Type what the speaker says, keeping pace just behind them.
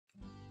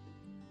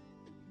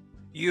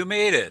You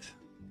made it!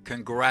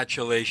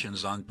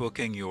 Congratulations on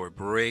booking your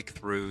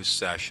breakthrough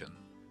session.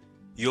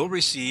 You'll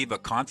receive a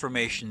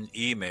confirmation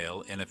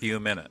email in a few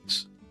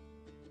minutes.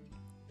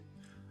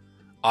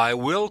 I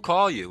will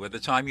call you at the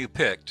time you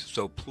picked,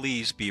 so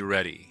please be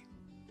ready.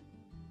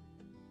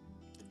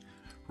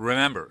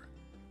 Remember,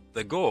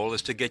 the goal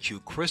is to get you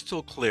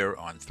crystal clear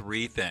on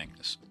three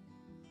things.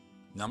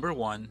 Number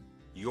one,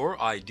 your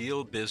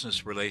ideal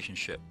business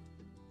relationship,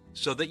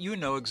 so that you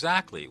know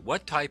exactly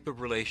what type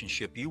of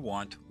relationship you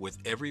want with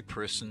every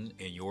person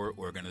in your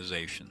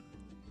organization.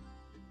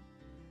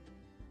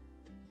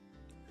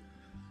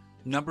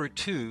 Number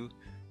two,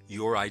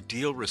 your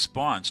ideal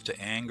response to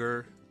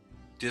anger,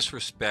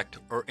 disrespect,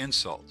 or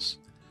insults.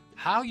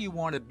 How you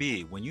want to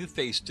be when you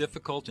face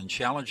difficult and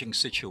challenging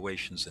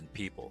situations and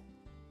people.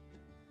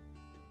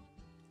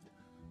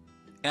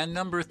 And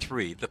number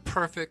three, the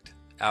perfect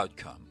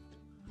outcome.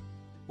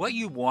 What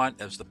you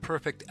want as the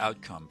perfect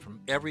outcome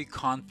from every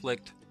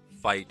conflict,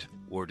 fight,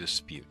 or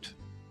dispute.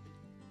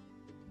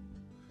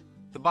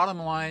 The bottom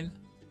line,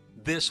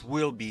 this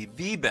will be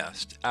the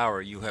best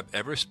hour you have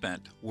ever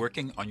spent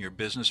working on your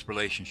business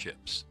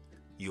relationships.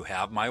 You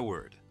have my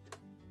word.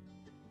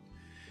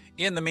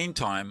 In the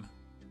meantime,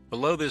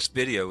 below this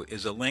video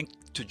is a link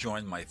to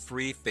join my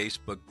free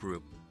Facebook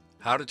group,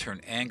 How to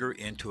Turn Anger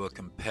into a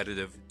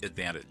Competitive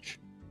Advantage.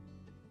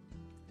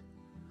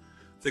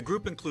 The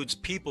group includes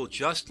people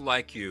just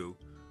like you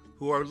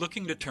who are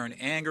looking to turn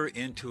anger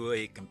into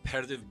a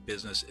competitive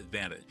business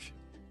advantage.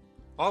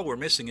 All we're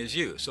missing is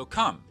you, so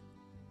come,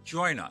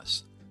 join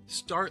us,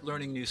 start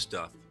learning new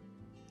stuff,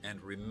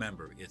 and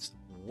remember, it's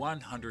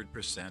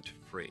 100%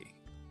 free.